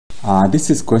This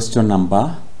is question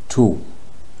number 2.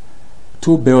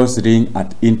 Two bells ring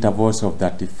at intervals of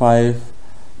 35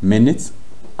 minutes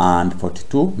and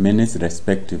 42 minutes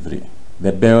respectively.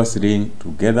 The bells ring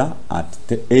together at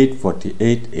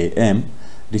 8:48 a.m.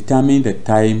 Determine the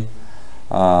time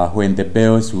when the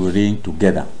bells will ring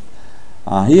together.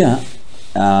 Here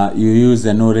you use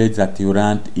the knowledge that you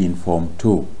learned in Form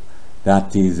 2,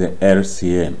 that is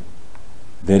LCM,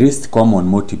 the least common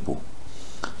multiple.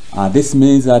 This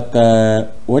means that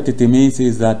what it means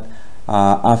is that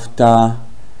after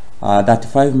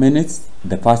 35 minutes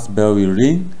the first bell will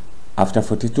ring. After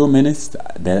 42 minutes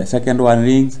the second one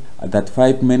rings. At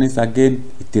 35 minutes again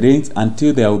it rings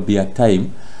until there will be a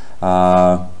time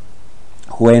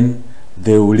when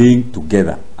they will ring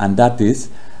together, and that is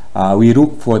we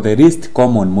look for the least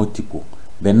common multiple,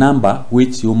 the number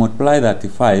which you multiply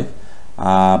 35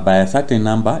 by a certain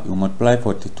number, you multiply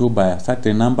 42 by a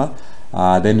certain number,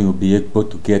 then you'll be able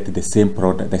to get the same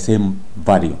product, the same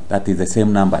value, that is the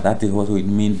same number. That is what we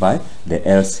mean by the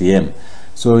LCM.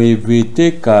 So if we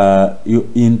take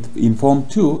in Form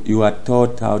 2, you are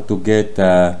taught how to get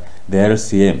the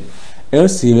LCM.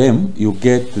 LCM,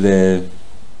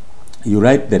 you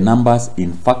write the numbers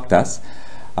in factors.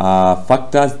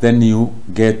 Then you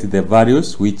get the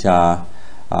values which are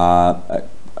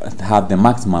have the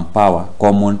maximum power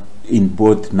common in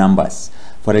both numbers.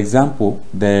 For example,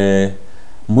 the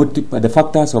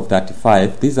factors of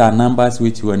 35, these are numbers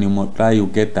which when you multiply you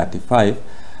get 35.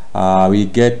 We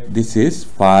get, this is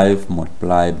 5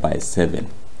 multiplied by 7,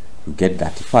 you get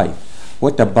 35.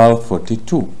 What about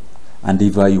 42? And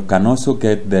if you can also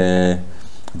get the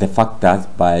factors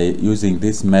by using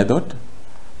this method.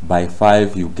 By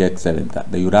 5 you get 7.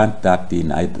 You learned that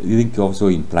in, I think, also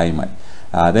in primary.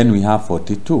 Then we have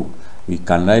 42. We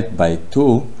can write by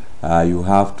 2 you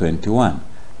have 21.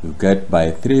 You get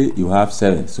by 3 you have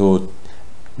 7. So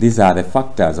these are the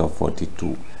factors of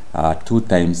 42. 2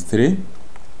 times 3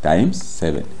 times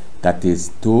 7, that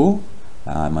is 2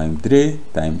 minus 3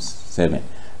 times 7.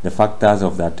 The factors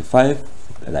of 35,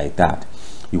 like that.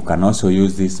 You can also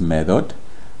use this method.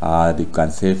 You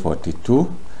can say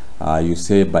 42, you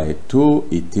say by 2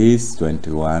 it is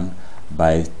 21,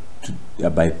 by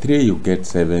 3 you get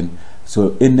 7.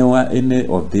 So any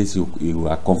of this you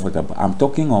are comfortable. I'm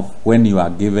talking of when you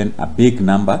are given a big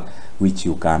number which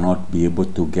you cannot be able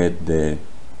to get the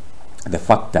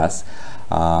factors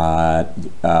or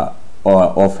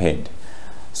offhand.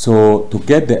 So to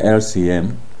get the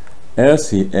LCM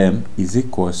is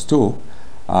equals to,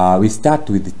 we start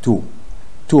with 2.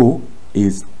 2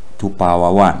 is 2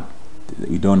 power 1.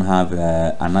 We don't have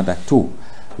another 2.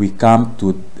 We come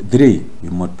to 3. We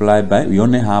multiply by, we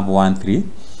only have 1 3.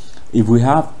 If we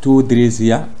have 2 3's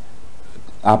here,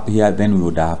 up here, then we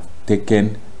would have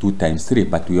taken 2 times 3,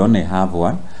 but we only have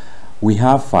 1. We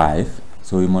have 5,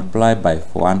 so we multiply by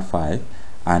 1 5,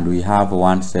 and we have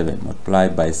 1 7, multiply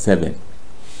by 7.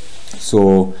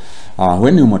 So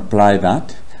when you multiply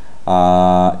that,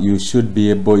 you should be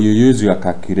able, you use your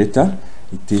calculator.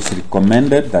 It is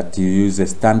recommended that you use a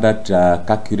standard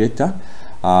calculator.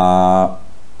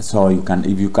 So you can,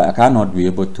 if you cannot be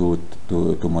able to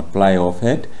multiply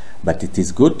offhand, but it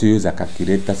is good to use a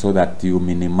calculator so that you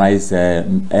minimize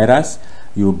errors.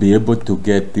 You'll be able to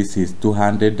get, this is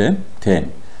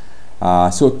 210.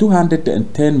 So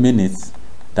 210 minutes,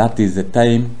 that is the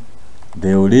time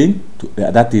they will ring.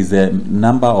 That is the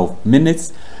number of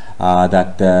minutes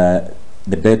that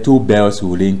the two bells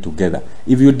will ring together.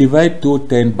 If you divide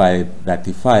 210 by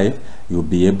 35, you'll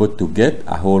be able to get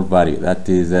a whole value. That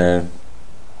is,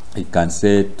 you can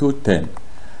say 210.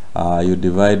 You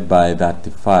divide by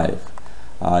 35.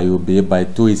 You'll be by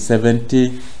 2 is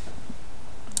 70.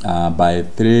 By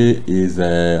 3 is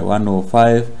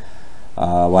 105.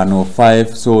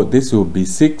 105. So this will be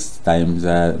 6 times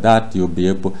that. You'll be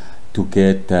able to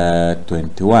get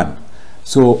 21.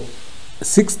 So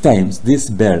 6 times this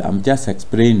bell, I'm just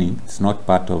explaining, it's not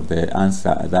part of the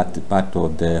answer, that part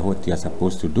of the what you are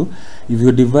supposed to do. If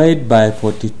you divide by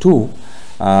 42,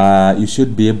 you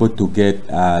should be able to get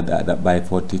that by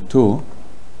 42.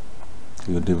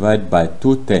 You divide by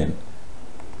 210,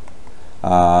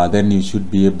 then you should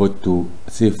be able to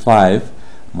say 5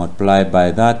 multiply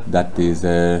by that, that is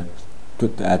 10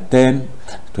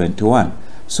 21.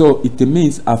 So it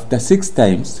means after 6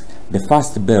 times the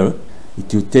first bell,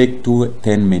 it will take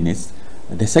 10 minutes.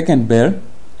 The second bell,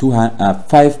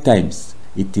 5 times,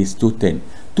 it is 210.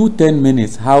 210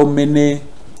 minutes, how many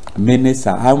minutes,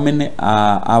 how many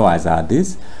hours are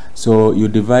this? So you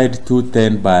divide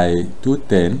 210 by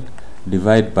 210,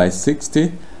 divide by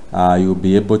 60, you'll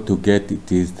be able to get, it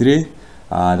is 3.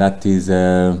 That is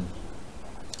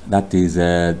that is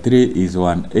 3 is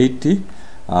 180,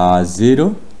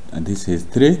 0, and this is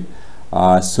 3,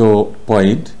 so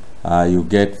point, you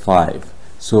get 5.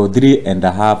 So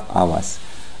 3.5 hours.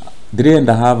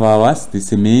 3.5 hours,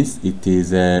 this means it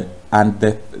is and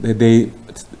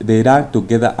they run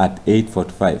together at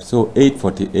 8:45, so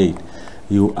 8:48.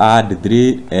 You add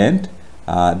 3 and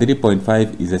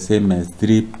 3.5 is the same as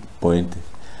 3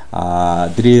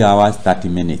 hours 30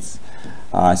 minutes.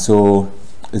 So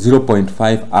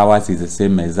 0.5 hours is the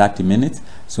same as 30 minutes.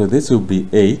 So this will be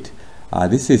 8.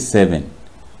 This is 7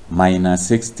 minus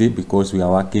 60 because we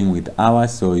are working with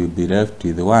hours, so you'll be left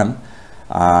with 1.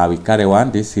 We carry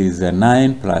 1. This is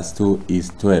 9 plus 2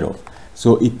 is 12.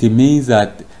 So it means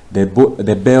that the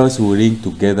bells will ring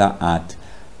together at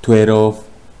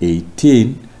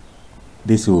 12:18.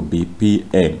 This will be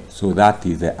PM. So that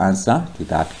is the answer to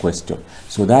that question.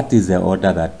 So that is the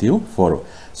order that you follow.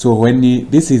 So when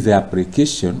this is the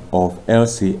application of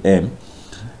LCM,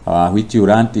 which you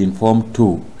learned in Form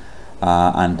 2,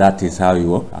 and that is how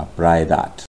you apply that.